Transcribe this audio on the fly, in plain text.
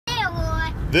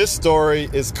This story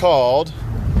is called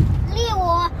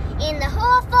Leroy in the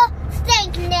Horriful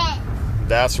Stankness.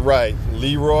 That's right,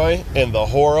 Leroy and the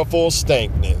Horriful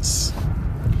Stankness.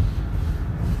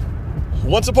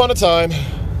 Once upon a time,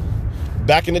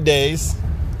 back in the days,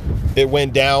 it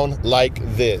went down like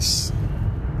this.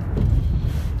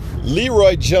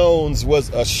 Leroy Jones was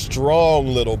a strong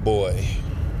little boy.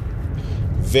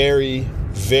 Very,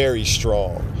 very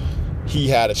strong. He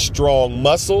had strong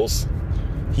muscles.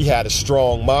 He had a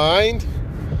strong mind.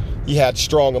 He had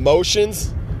strong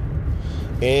emotions.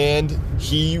 And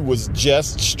he was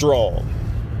just strong.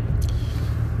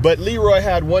 But Leroy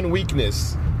had one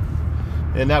weakness.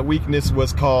 And that weakness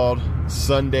was called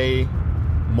Sunday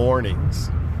mornings.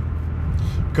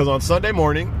 Because on Sunday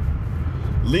morning,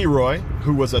 Leroy,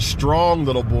 who was a strong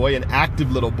little boy, an active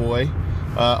little boy,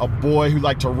 a boy who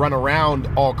liked to run around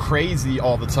all crazy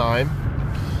all the time,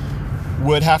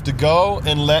 would have to go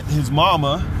and let his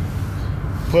mama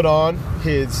put on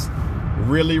his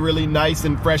really, really nice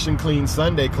and fresh and clean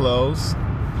Sunday clothes,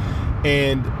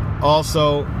 and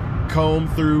also comb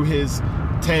through his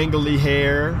tangly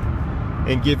hair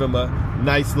and give him a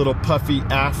nice little puffy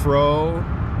afro,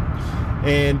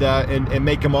 and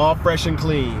make him all fresh and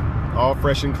clean.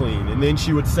 And then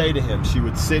she would say to him, she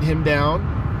would sit him down,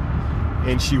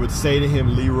 and she would say to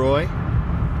him, Leroy,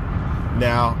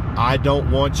 now I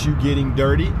don't want you getting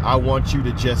dirty. I want you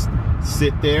to just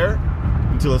sit there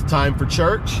until it's time for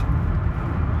church.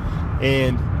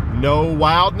 And no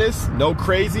wildness, no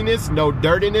craziness, no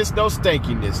dirtiness, no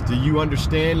stankiness. Do you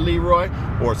understand, Leroy?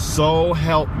 Or so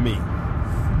help me.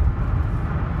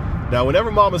 Now, whenever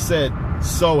Mama said,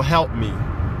 so help me,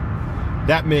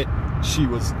 that meant she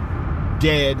was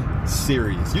dead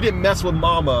serious. You didn't mess with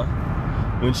Mama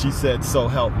when she said, so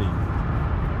help me.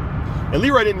 And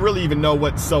Leroy didn't really even know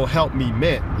what so help me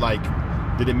meant. Like,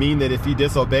 did it mean that if he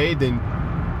disobeyed, then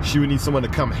she would need someone to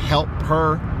come help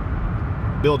her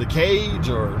build a cage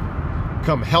or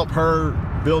come help her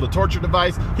build a torture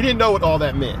device? He didn't know what all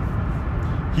that meant.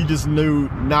 He just knew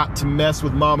not to mess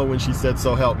with Mama when she said,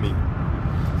 so help me.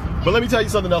 But let me tell you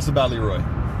something else about Leroy.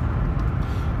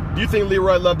 Do you think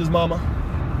Leroy loved his mama?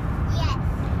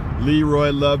 Yes.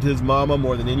 Leroy loved his mama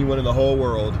more than anyone in the whole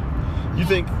world. You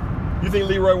think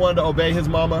Leroy wanted to obey his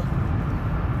mama?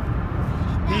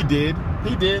 He did.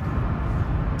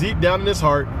 Deep down in his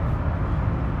heart,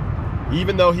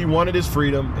 even though he wanted his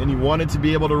freedom and he wanted to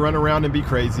be able to run around and be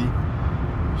crazy,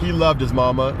 he loved his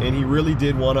mama and he really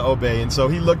did want to obey. And so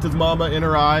he looked his mama in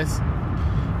her eyes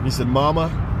and he said,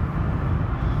 Mama,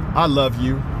 I love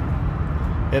you,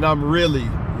 and I'm really,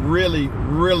 really,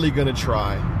 really gonna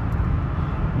try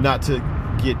not to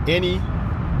get any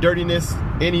dirtiness,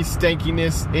 any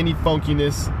stankiness, any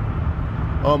funkiness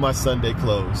on my Sunday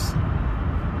clothes.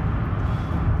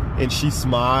 And she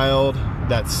smiled,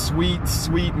 that sweet,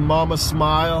 sweet mama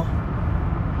smile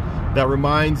that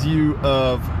reminds you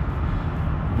of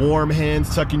warm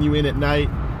hands tucking you in at night,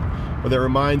 or that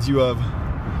reminds you of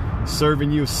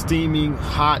serving you steaming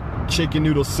hot chicken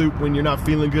noodle soup when you're not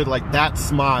feeling good, like that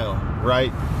smile,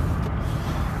 right?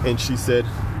 And she said,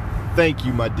 thank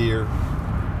you, my dear.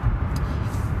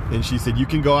 And she said, you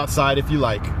can go outside if you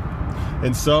like.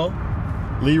 And so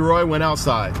Leroy went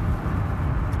outside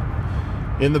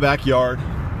in the backyard,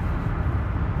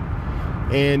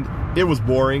 and it was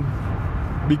boring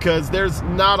because there's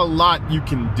not a lot you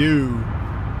can do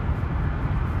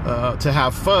to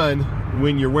have fun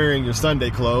when you're wearing your Sunday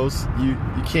clothes. You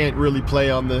can't really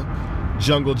play on the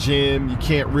jungle gym. You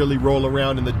can't really roll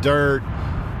around in the dirt.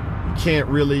 You can't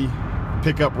really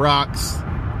pick up rocks.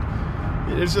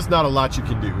 There's just not a lot you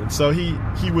can do. And so he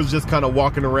was just kind of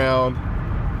walking around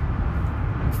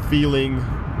feeling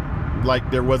like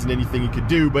there wasn't anything he could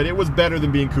do, but it was better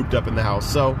than being cooped up in the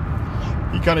house. So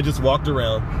he kind of just walked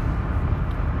around.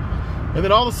 And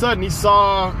then all of a sudden he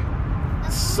saw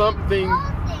something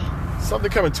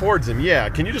coming towards him. Yeah,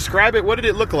 can you describe it? What did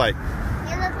it look like?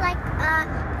 It looked like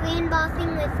a green ball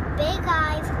thing with big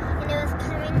eyes, and it was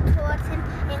coming towards him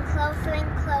and closer.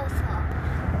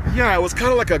 Yeah, it was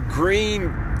kind of like a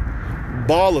green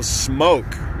ball of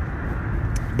smoke,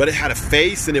 but it had a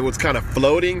face and it was kind of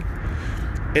floating,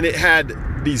 and it had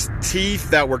these teeth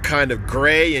that were kind of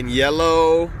gray and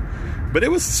yellow, but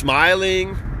it was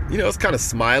smiling. You know, it's kind of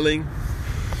smiling,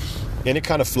 and it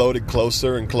kind of floated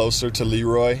closer and closer to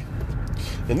Leroy.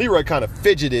 And Leroy kind of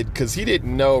fidgeted because he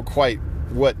didn't know quite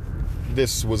what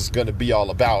this was going to be all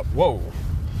about. Whoa.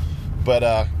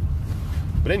 But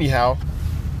anyhow,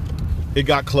 it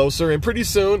got closer, and pretty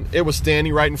soon it was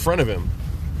standing right in front of him.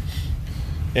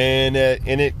 And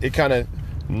it kind of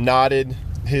nodded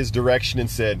his direction and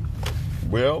said,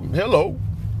 well, hello.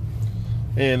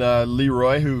 And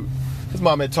Leroy, who His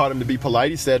mom had taught him to be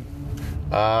polite. He said,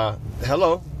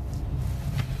 hello.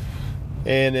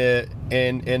 And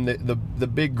the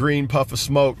big green puff of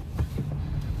smoke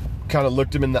kind of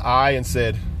looked him in the eye and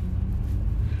said,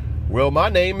 well, my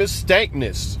name is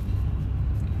Stankness.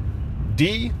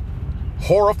 D.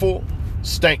 Horriful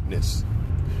Stankness.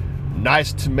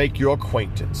 Nice to make your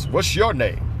acquaintance. What's your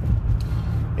name?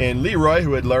 And Leroy,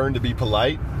 who had learned to be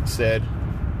polite, said,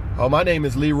 oh, my name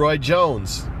is Leroy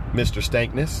Jones, Mr.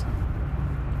 Stankness.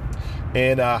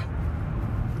 And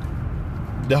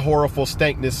the Horriful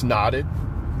Stankness nodded,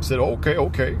 said,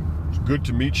 okay, it's good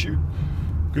to meet you.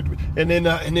 Good to and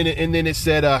then it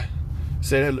said,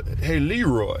 hey,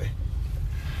 Leroy,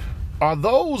 are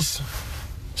those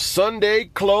Sunday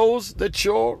clothes that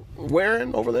you're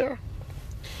wearing over there?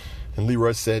 And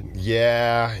Leroy said,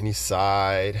 yeah, and he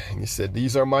sighed, and he said,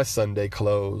 these are my Sunday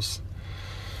clothes.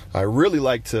 I really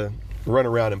like to run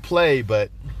around and play,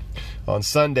 but on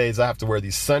Sundays I have to wear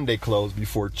these Sunday clothes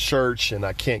before church, and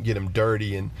I can't get them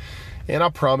dirty, and I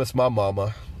promised my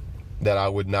mama that I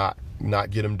would not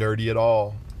get them dirty at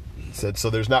all. He said, so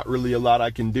there's not really a lot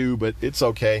I can do, but it's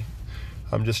okay.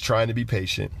 I'm just trying to be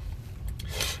patient.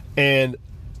 And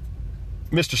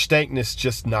Mr. Stankness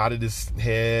just nodded his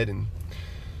head, and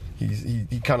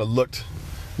he kind of looked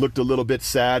a little bit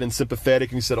sad and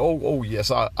sympathetic, and he said, oh yes,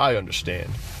 I understand.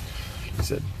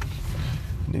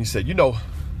 He said, you know,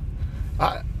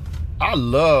 I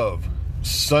love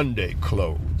Sunday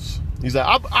clothes. He said,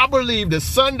 I believe that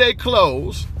Sunday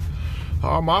clothes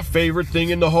are my favorite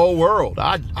thing in the whole world.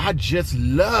 I just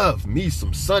love me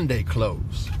some Sunday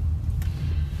clothes.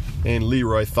 And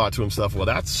Leroy thought to himself, well,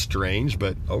 that's strange,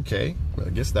 but okay, I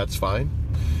guess that's fine.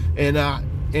 And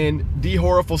the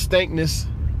Horriful Stankness,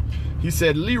 he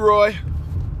said, Leroy,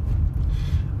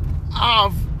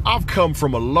 I've come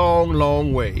from a long,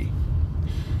 long way,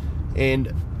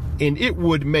 and it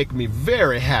would make me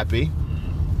very happy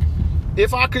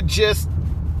if I could just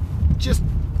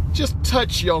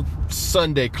touch your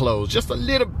Sunday clothes, just a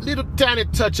little tiny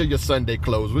touch of your Sunday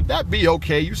clothes. Would that be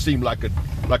okay? You seem like a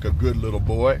good little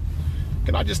boy.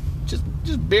 Can I just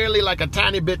barely, like a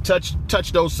tiny bit, touch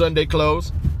those Sunday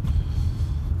clothes?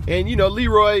 And you know,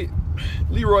 Leroy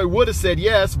would have said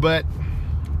yes, but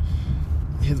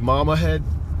his mama had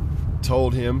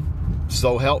told him,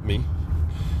 so help me.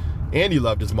 And he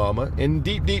loved his mama, and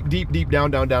deep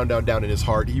down in his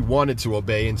heart, he wanted to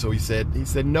obey. And so he said,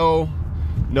 no,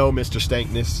 Mr.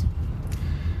 Stankness,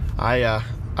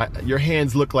 your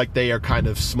hands look like they are kind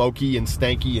of smoky and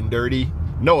stanky and dirty.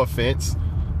 No offense.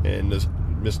 And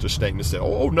Mr. Stankness said,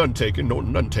 oh, none taken. No,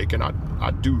 none taken.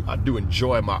 I do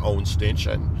enjoy my own stench,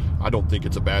 and I don't think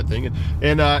it's a bad thing.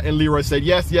 And Leroy said,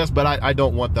 yes, but I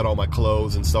don't want that on my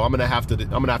clothes, and so I'm gonna have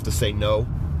to say no.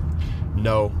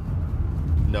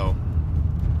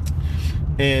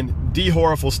 And D.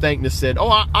 Horriful Stankness said, oh,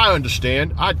 I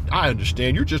understand. I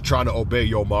understand. You're just trying to obey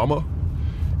your mama.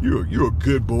 You're a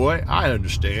good boy. I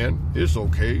understand. It's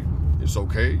okay.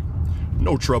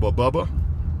 No trouble, Bubba.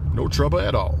 No trouble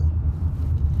at all.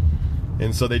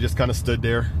 And so they just kind of stood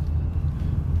there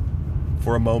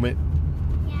for a moment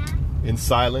in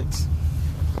silence.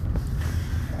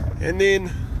 And then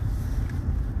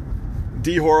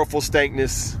D. Horriful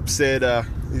Stankness said,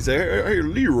 he said, hey,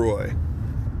 Leroy.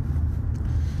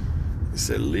 He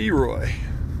said, Leroy,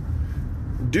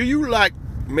 do you like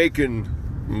making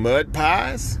mud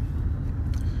pies?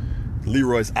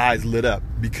 Leroy's eyes lit up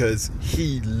because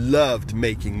he loved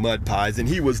making mud pies, and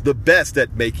he was the best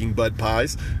at making mud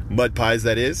pies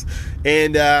that is.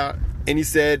 And he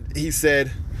said,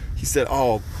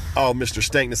 oh, Mr.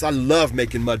 Stankness, I love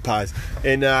making mud pies.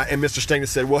 And Mr.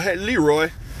 Stankness said, well, hey,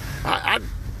 Leroy,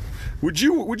 would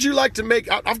you like to make?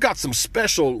 I've got some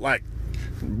special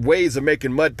ways of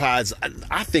making mud pies.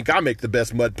 I think I make the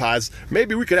best mud pies.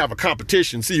 Maybe we could have a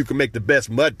competition, see who can make the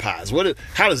best mud pies.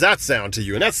 How does that sound to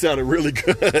you? And that sounded really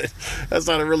good. That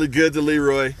sounded really good to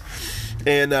Leroy.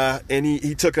 And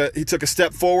he took a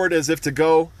step forward as if to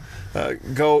go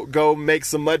make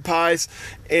some mud pies.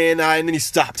 And then he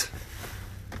stopped.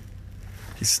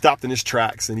 He stopped in his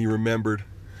tracks, and he remembered.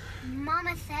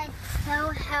 Mama said, so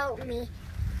help me,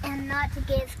 and not to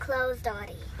get his clothes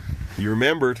dirty. He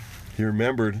remembered.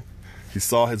 He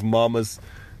saw his mama's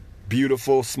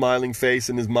beautiful smiling face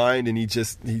in his mind, and he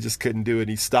just couldn't do it.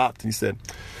 He stopped and he said,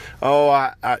 oh,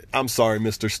 I'm sorry,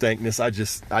 Mr. Stankness. I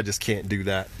just can't do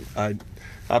that.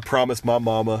 I promised my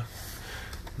mama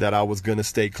that I was gonna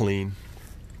stay clean.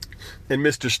 And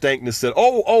Mr. Stankness said,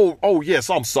 oh yes,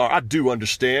 I'm sorry. I do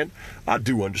understand.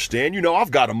 You know,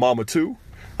 I've got a mama too.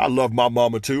 I love my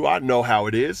mama too. I know how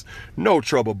it is. No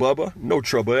trouble, Bubba. No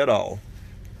trouble at all.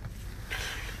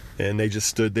 And they just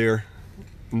stood there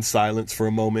in silence for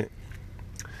a moment.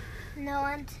 No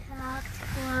one talked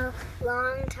for a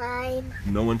long time.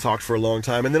 No one talked for a long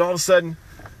time. And then all of a sudden,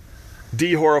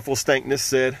 D. Horriful Stankness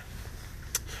said,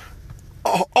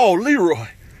 Oh, Leroy,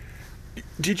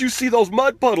 did you see those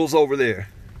mud puddles over there?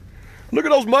 Look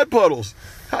at those mud puddles.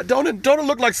 Don't it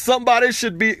look like somebody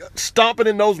should be stomping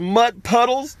in those mud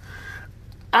puddles?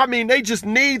 I mean, they just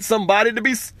need somebody to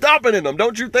be stomping in them,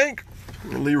 don't you think?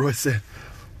 And Leroy said,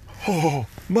 Oh,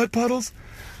 mud puddles?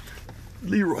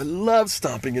 Leroy loved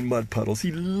stomping in mud puddles.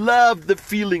 He loved the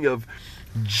feeling of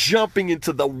jumping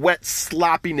into the wet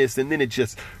sloppiness and then it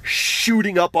just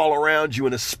shooting up all around you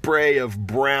in a spray of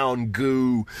brown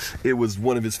goo. It was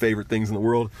one of his favorite things in the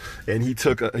world. And he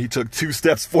took 2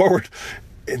 steps forward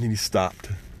and then he stopped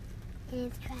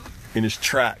in his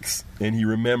tracks and he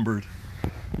remembered.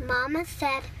 Mama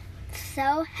said,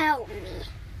 so help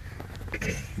me.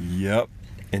 Yep.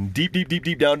 And deep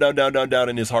down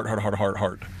in his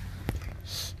heart.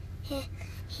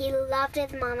 He loved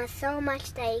his mama so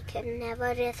much that he could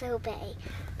never disobey.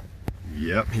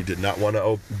 Yep, he did not want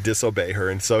to disobey her.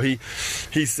 And so he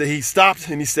stopped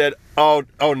and he said, Oh,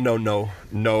 no,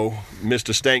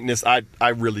 Mr. Stankness, I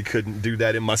really couldn't do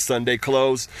that in my Sunday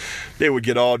clothes. They would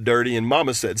get all dirty. And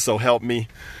Mama said, so help me.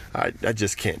 I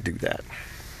just can't do that.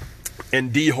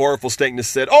 And D. Horriful Stankness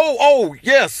said, Oh,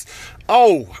 yes.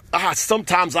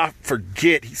 Sometimes I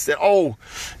forget. He said, oh,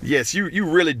 yes, you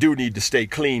really do need to stay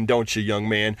clean, don't you, young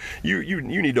man? You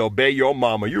need to obey your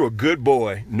mama. You're a good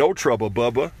boy. No trouble,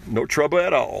 Bubba. No trouble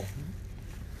at all.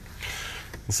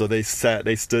 And so they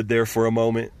stood there for a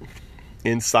moment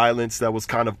in silence that was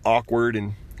kind of awkward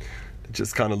and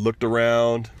just kind of looked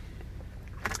around.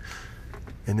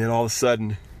 And then all of a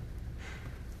sudden,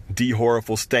 D.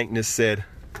 Horriful Stankness said,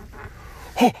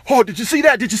 Oh, did you see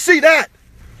that? Did you see that?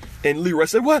 And Leroy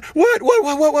said, What?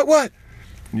 And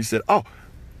he said, Oh,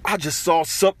 I just saw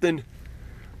something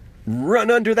run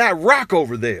under that rock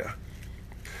over there.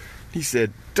 He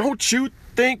said, don't you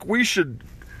think we should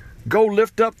go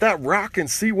lift up that rock and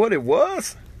see what it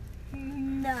was?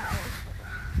 No.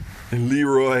 And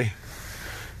Leroy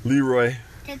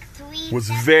was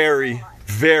very,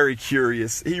 very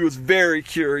curious. He was very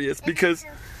curious because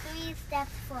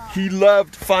he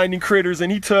loved finding critters,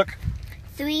 and he took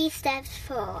 3 steps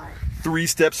forward. 3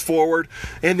 steps forward,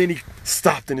 and then he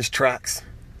stopped in his tracks.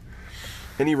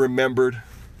 And he remembered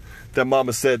that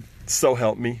Mama said, so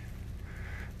help me.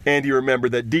 And he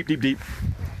remembered that deep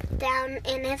down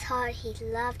in his heart, he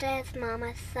loved his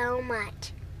mama so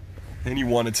much. And he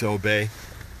wanted to obey.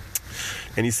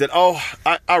 And he said, oh,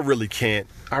 I really can't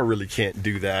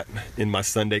do that in my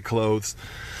Sunday clothes.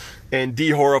 And D.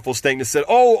 Horriful Stankness said,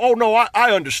 oh no,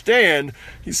 I understand.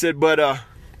 He said, but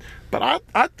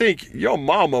I think your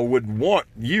mama would want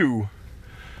you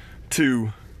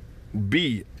to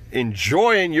be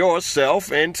enjoying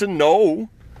yourself and to know,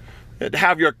 and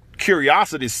have your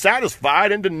curiosity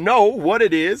satisfied and to know what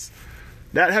it is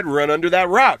that had run under that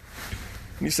rock.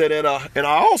 And he said, and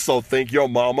I also think your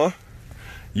mama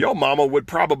would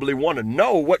probably want to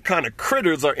know what kind of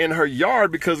critters are in her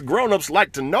yard, because grown-ups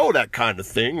like to know that kind of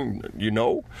thing, you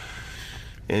know.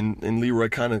 And Leroy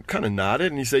kind of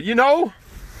nodded, and he said, you know,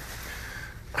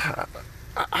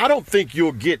 I don't think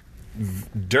you'll get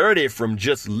dirty from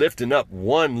just lifting up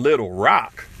one little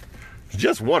rock.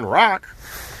 Just one rock.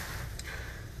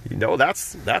 You know, that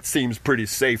seems pretty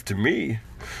safe to me.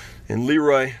 And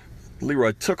Leroy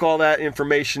took all that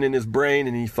information in his brain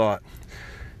and he thought,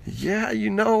 yeah,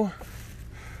 you know,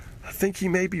 I think he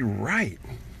may be right.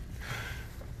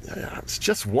 It's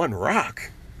just one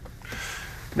rock.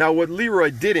 Now, what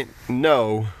Leroy didn't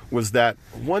know was that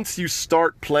once you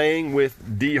start playing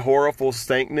with D. Horriful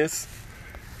Stankness,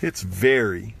 it's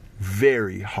very,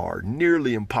 very hard,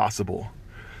 nearly impossible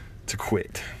to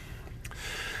quit.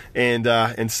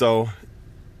 And so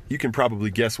you can probably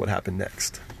guess what happened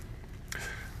next.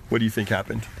 What do you think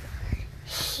happened?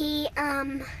 He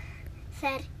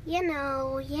said, you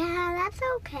know, yeah, that's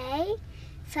okay.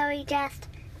 So he just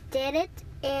did it,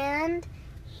 and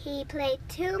he played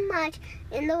too much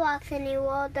in the rocks, and he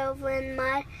rolled over in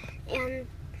mud, and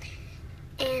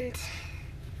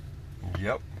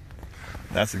Yep.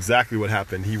 That's exactly what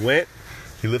happened. He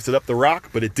lifted up the rock,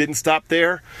 but it didn't stop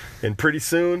there, and pretty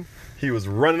soon he was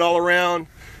running all around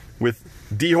with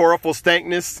D. Horriful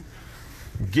Stankness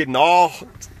getting all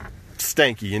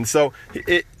stanky. And so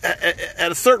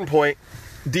at a certain point,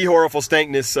 D. Horriful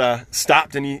Stankness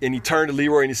stopped, and he turned to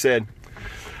Leroy and he said,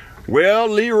 well,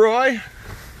 Leroy,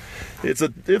 it's a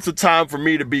time for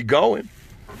me to be going.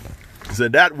 He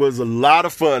said, that was a lot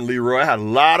of fun, Leroy. I had a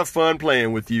lot of fun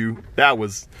playing with you. That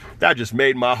just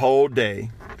made my whole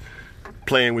day,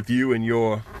 playing with you and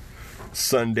your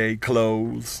Sunday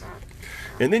clothes.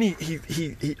 And then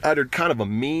he uttered kind of a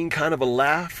mean kind of a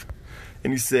laugh.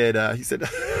 And he said,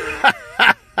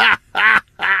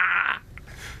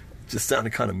 just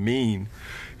sounded kind of mean.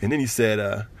 And then he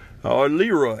said, oh,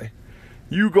 Leroy,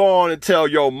 you go on and tell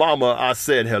your mama I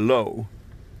said hello.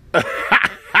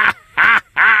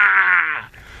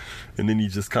 And then he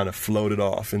just kind of floated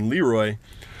off. And Leroy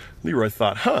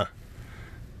thought,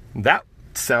 that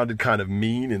sounded kind of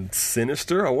mean and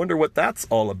sinister. I wonder what that's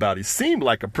all about. He seemed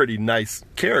like a pretty nice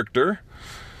character.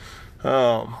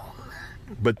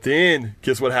 But then,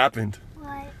 guess what happened?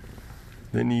 What?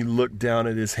 Then he looked down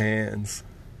at his hands.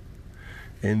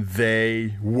 And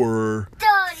they were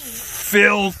dirty,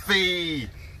 filthy.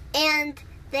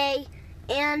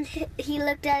 And he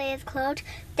looked at his clothes.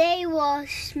 They were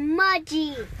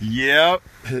smudgy. Yep.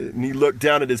 And he looked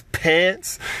down at his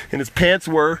pants, and his pants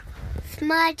were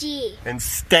smudgy and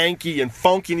stanky and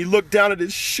funky. And he looked down at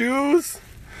his shoes,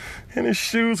 and his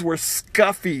shoes were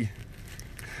scuffy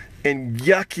and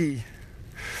yucky.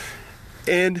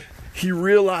 And he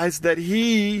realized that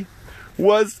he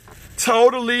was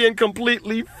totally and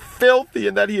completely filthy,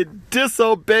 and that he had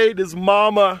disobeyed his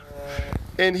mama.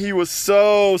 And he was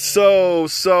so sad.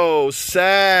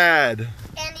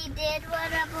 And he did what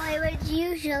a boy would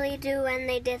usually do when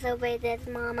they disobeyed his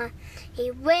mama. He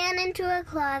ran into a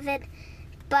closet,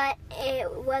 but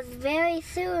it was very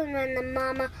soon when the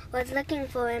mama was looking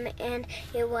for him, and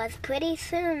it was pretty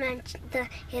soon when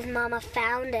his mama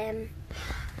found him.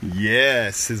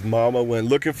 Yes, his mama went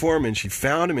looking for him, and she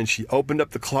found him, and she opened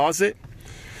up the closet,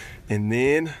 and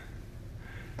then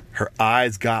her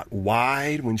eyes got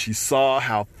wide when she saw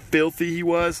how filthy he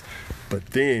was. But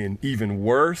then, even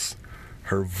worse,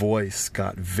 her voice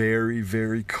got very,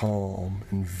 very calm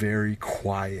and very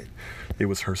quiet. It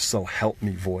was her so help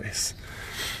me voice.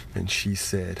 And she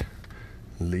said,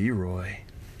 Leroy,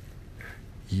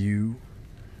 you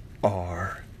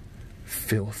are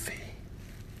filthy.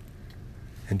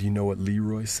 And do you know what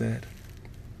Leroy said?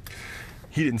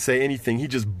 He didn't say anything. He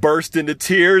just burst into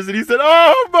tears, and he said,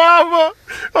 oh, Mama,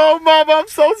 I'm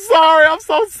so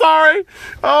sorry.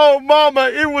 Oh, Mama,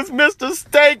 it was Mr.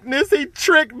 Stankness. He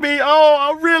tricked me.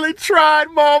 Oh, I really tried,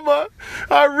 Mama.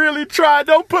 I really tried.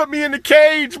 Don't put me in the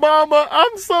cage, Mama.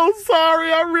 I'm so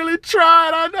sorry. I really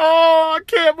tried. I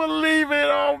can't believe it.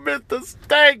 Oh, Mr.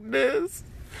 Stankness.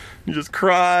 He just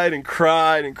cried and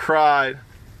cried and cried.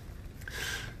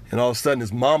 And all of a sudden,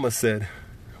 his mama said,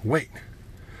 wait.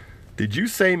 Did you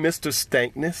say Mr.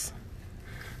 Stankness?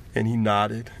 And he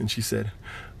nodded, and she said,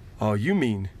 oh, you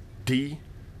mean D.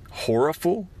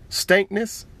 Horriful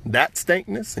Stankness? That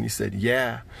Stankness? And he said,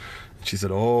 yeah. And she said,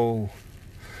 oh,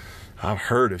 I've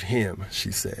heard of him,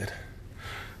 she said.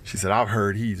 She said, I've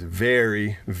heard he's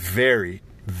very, very,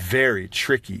 very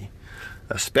tricky,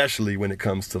 especially when it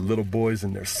comes to little boys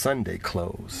in their Sunday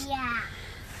clothes. Yeah.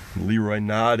 And Leroy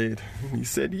nodded, and he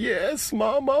said, yes,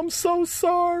 Mom, I'm so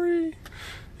sorry.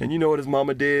 And you know what his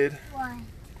mama did? What?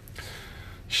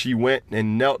 She went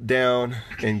and knelt down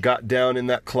and got down in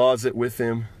that closet with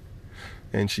him.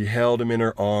 And she held him in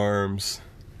her arms.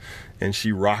 And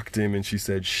she rocked him and she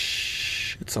said,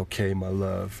 shh, it's okay, my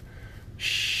love.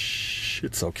 Shh,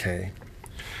 it's okay.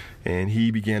 And he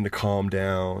began to calm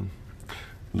down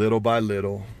little by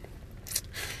little.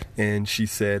 And she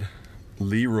said,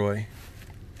 Leroy,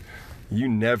 you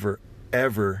never,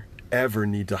 ever, ever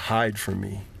need to hide from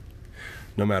me.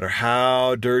 No matter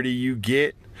how dirty you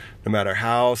get, no matter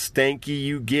how stanky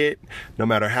you get, no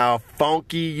matter how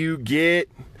funky you get,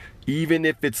 even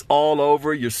if it's all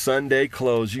over your Sunday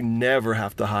clothes, you never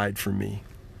have to hide from me.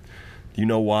 Do you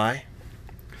know why?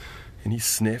 And he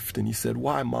sniffed and he said,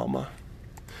 why, Mama?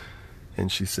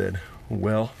 And she said,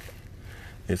 well,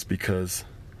 it's because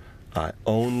I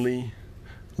only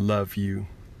love you,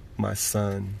 my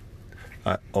son.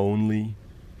 I only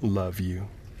love you.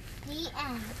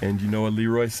 And you know what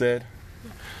Leroy said?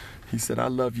 He said, I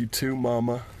love you too,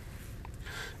 Mama.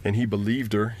 And he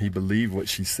believed her. He believed what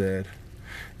she said.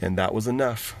 And that was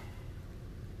enough.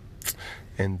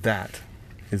 And that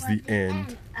is the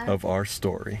end of our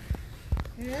story.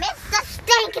 Mr.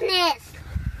 Stankness!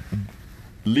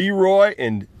 Leroy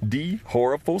and the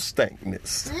Horriful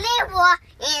Stankness. Leroy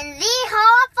and the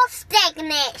Horriful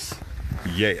Stankness.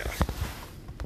 Yeah.